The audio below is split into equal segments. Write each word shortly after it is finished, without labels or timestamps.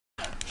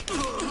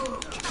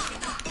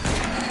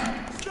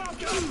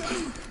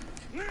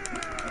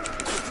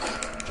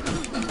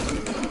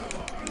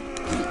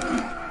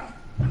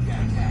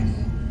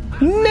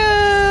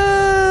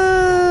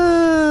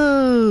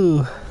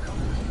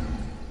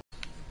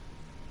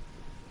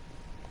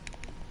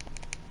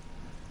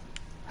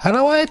How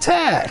do I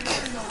attack?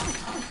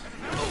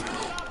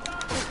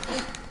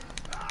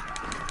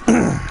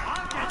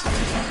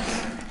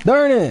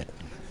 Darn it!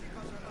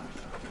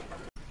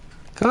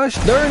 Gosh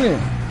darn it!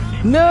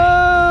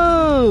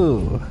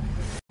 No!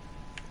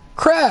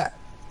 Crap!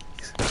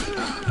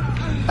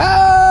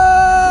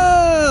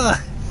 Ah!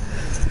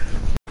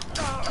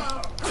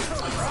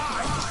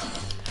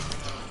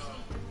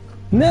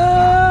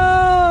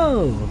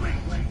 No!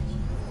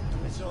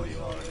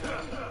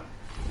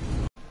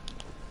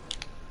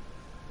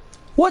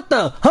 What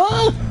the?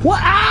 Huh?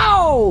 What?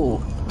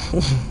 Ow!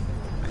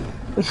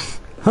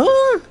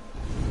 Huh?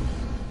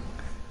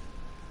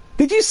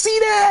 Did you see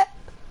that?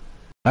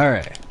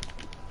 Alright.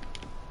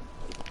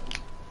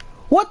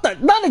 What the?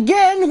 Not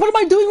again! What am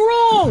I doing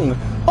wrong?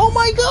 Oh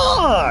my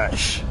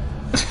gosh!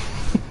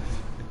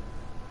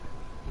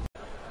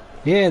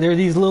 Yeah, there are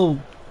these little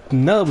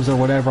nubs or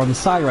whatever on the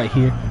side right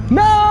here.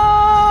 No!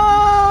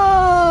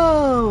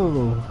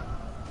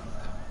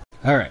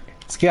 Alright,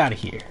 let's get out of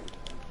here.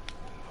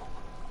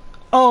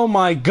 Oh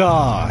my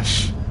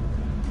gosh!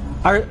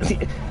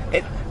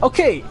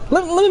 Okay,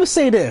 let me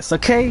say this,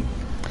 okay?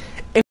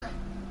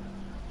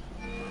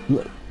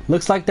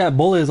 Looks like that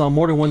bullet is on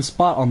more than one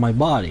spot on my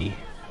body.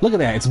 Look at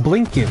that, it's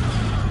blinking.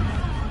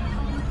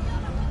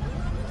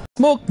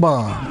 Smoke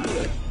bomb!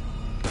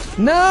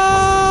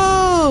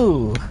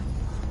 No!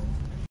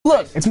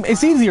 Look,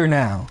 it's easier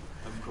now.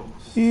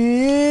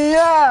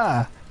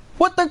 Yeah!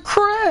 What the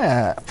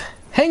crap?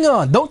 Hang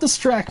on, don't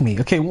distract me.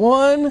 Okay,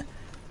 one.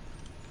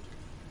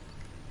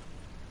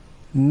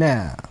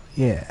 Now,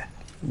 yeah.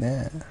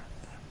 Now.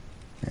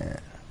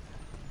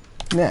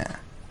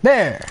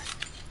 There!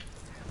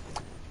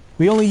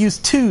 We only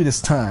used 2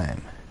 this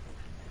time.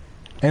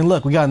 And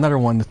look, we got another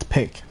one to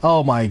pick.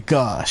 Oh my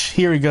gosh,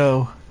 here we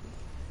go.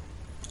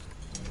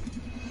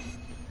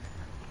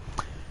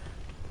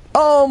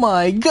 Oh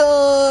my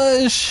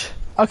gosh!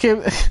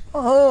 Okay,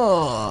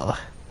 oh.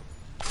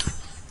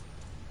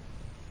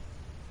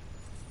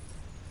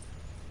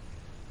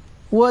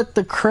 What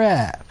the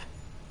crap?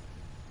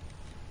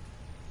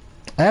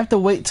 I have to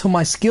wait till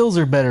my skills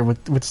are better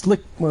with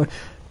slick.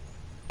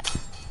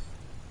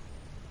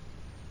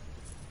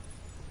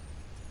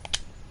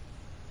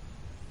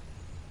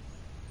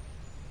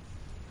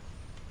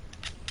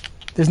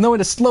 There's no way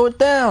to slow it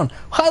down.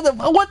 How the?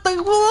 What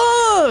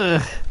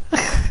the?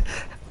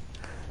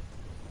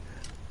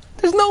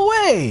 There's no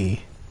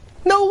way.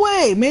 No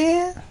way,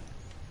 man.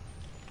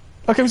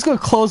 Okay, I'm just gonna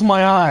close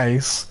my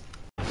eyes.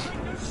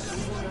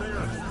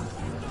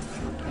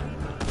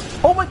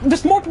 Oh my!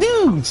 There's more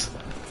dudes.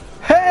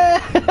 Hell!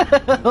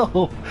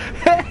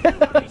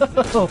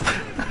 Hell!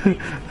 You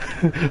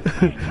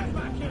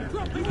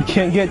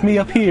can't get me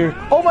up here.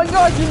 Oh my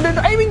gosh!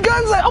 They're aiming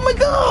guns at. Oh my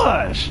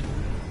gosh!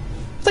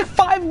 It's like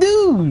 5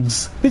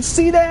 dudes! Did you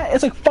see that?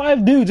 It's like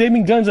 5 dudes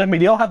aiming guns at me.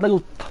 They all have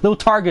little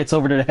targets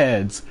over their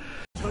heads.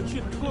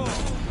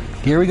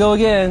 Here we go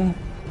again.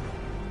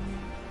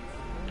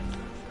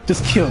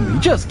 Just kill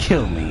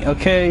me,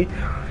 okay?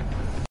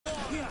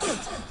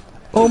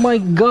 Oh my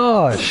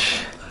gosh!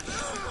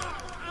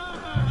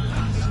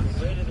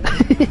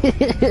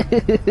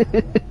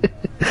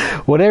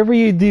 Whatever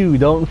you do,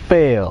 don't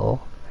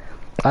fail.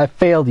 I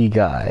failed you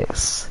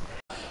guys.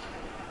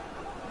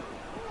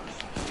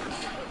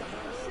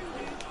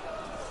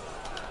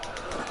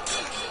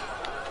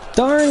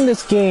 Darn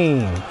this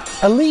game!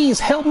 Elise,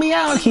 help me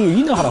out here!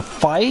 You know how to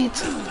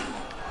fight!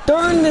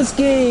 Darn this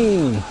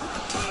game!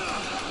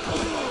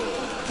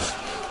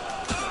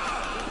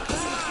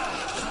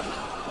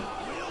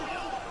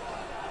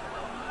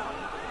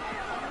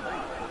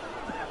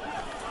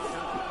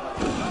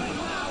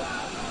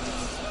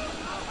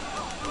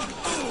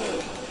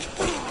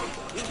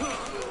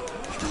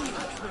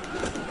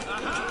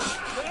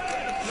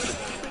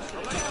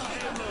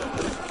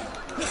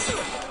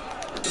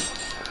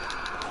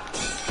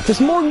 There's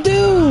more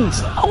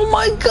dudes! Oh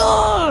my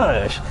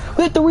gosh!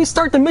 We have to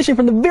restart the mission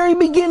from the very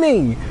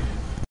beginning!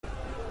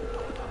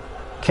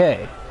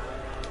 Okay.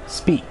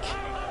 Speak.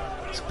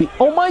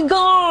 Oh my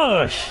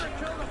gosh!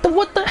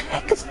 What the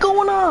heck is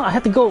going on? I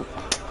have to go...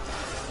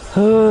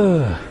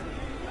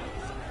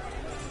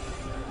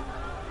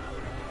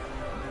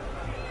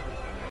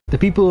 The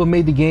people who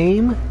made the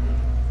game...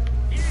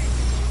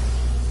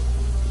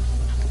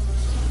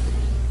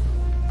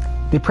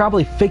 They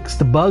probably fixed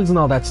the bugs and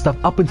all that stuff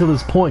up until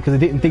this point because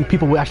they didn't think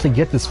people would actually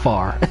get this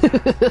far.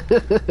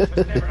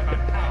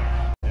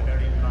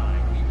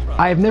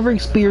 I have never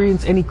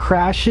experienced any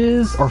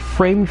crashes or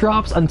frame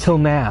drops until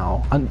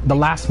now, on the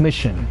last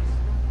mission.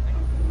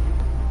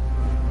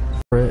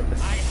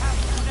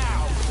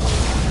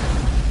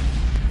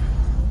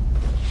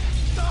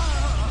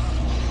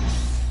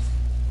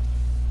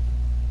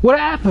 What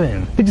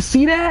happened? Did you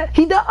see that?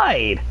 He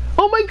died!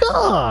 Oh my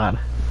god!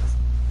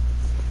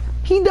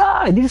 He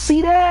died! Did you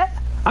see that?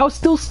 I was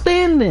still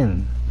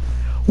standing!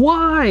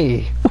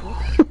 Why?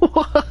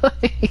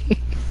 Why?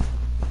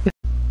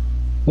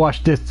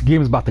 Watch this, the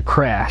game is about to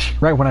crash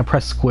right when I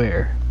press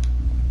square.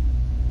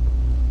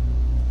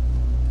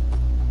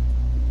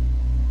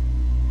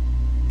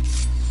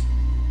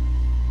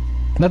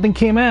 Nothing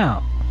came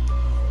out.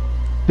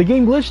 The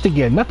game glitched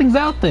again. Nothing's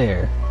out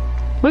there.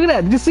 Look at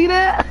that. Did you see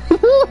that?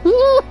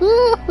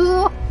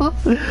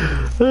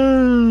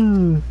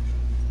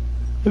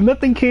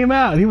 Nothing came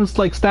out. He was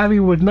like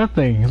stabbing with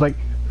nothing. He's like...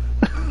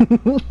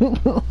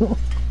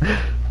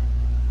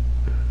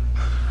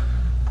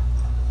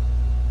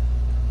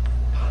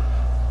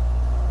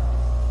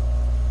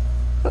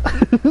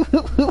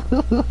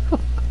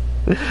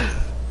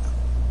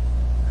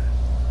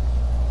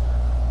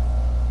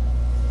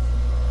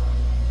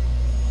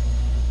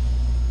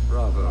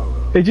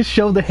 Bravo. It just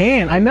showed the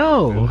hand. I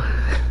know.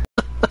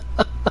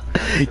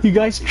 You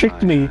guys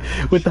tricked me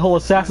with the whole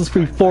Assassin's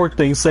Creed 4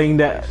 thing, saying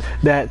that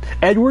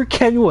Edward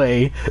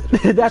Kenway.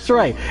 That's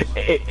right.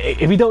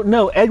 If you don't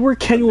know, Edward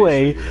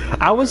Kenway,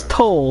 I was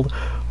told,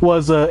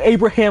 was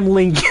Abraham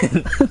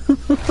Lincoln.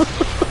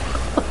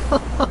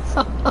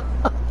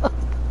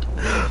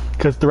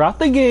 Because throughout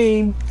the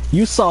game,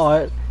 you saw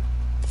it.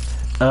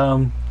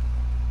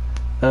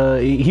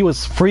 He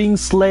was freeing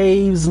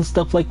slaves and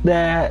stuff like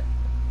that.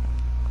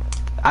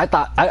 I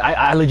thought,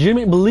 I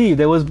legitimately believed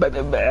it was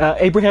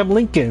Abraham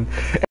Lincoln.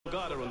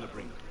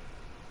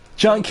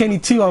 John Kenny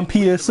 2 on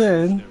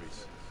PSN.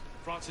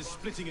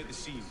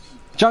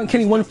 John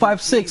Kenny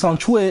 156 on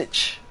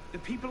Twitch.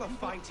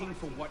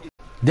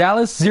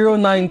 Dallas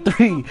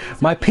 093.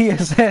 My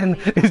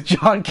PSN is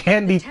John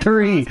Candy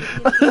 3.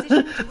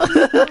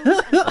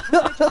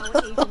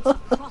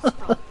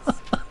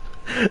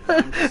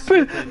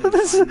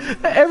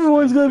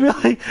 Everyone's gonna be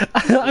like,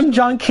 I'm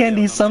John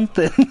Candy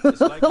something.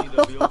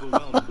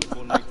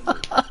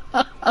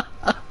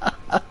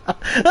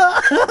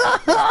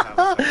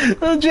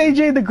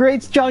 JJ the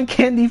Great's John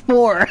Candy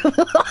 4.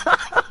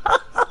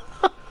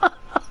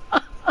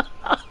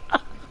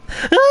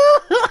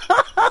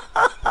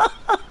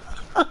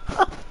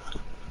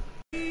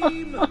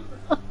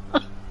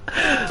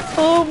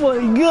 Oh my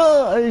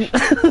gosh!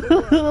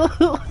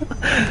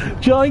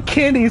 John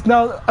Candy is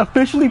now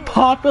officially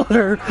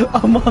popular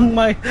among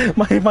my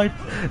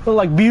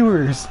like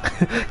viewers.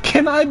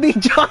 Can I be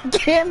John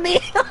Candy?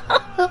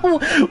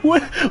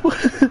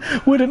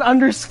 with an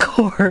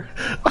underscore.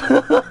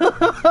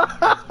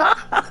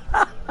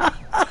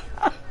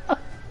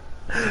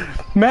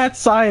 Mad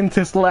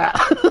scientist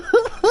laugh.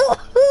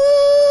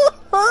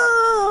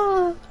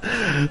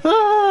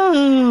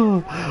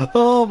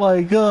 Oh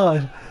my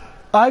god.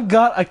 I've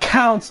got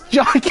accounts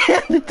John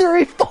Candy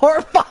 3,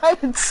 4,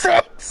 5, and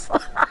 6.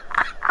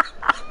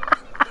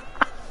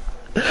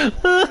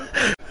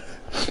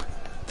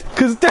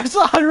 Cause there's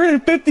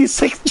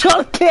 156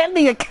 John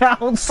Candy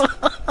accounts.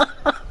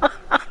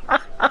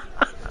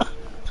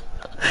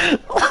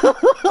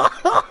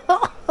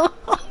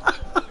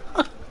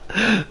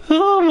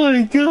 Oh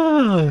my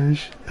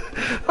gosh.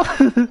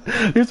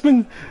 It's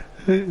been,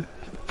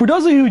 for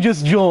those of you who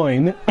just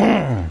joined,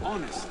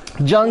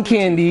 John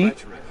Candy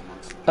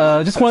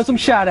just wanted some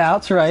shout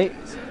outs, right?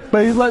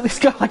 But he's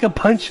got like a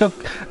bunch of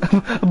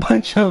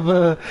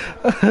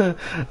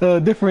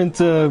different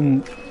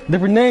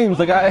names.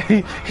 Like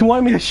he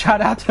wanted me to shout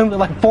out to him to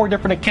like 4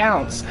 different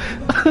accounts.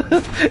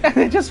 And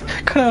it just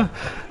kind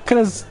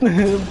of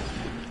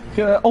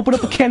open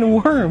up a can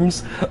of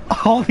worms.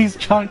 All these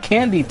John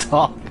Candy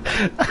talk.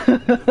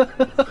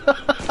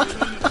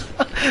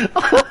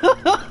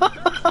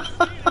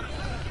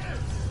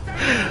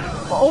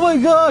 Oh my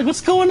god,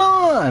 what's going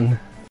on?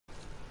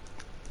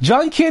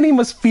 John Candy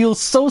must feel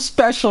so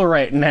special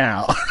right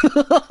now.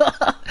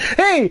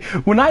 Hey,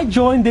 when I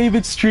joined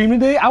David's stream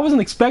today, I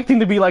wasn't expecting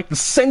to be like the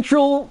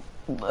central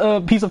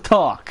piece of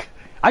talk.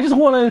 I just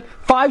wanted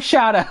 5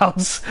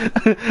 shout-outs,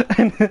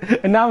 and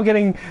now I'm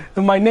getting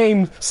my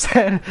name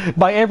said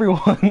by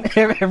everyone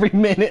every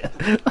minute.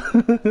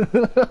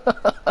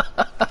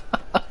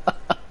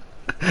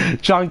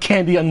 John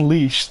Candy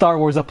Unleashed, Star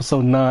Wars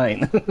Episode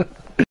 9.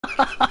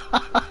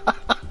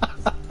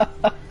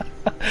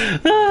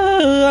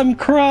 I'm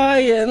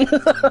crying.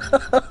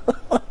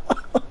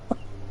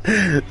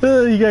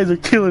 You guys are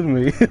killing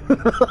me.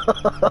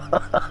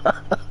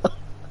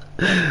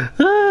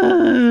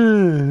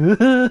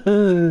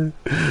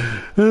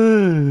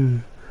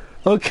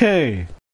 Okay.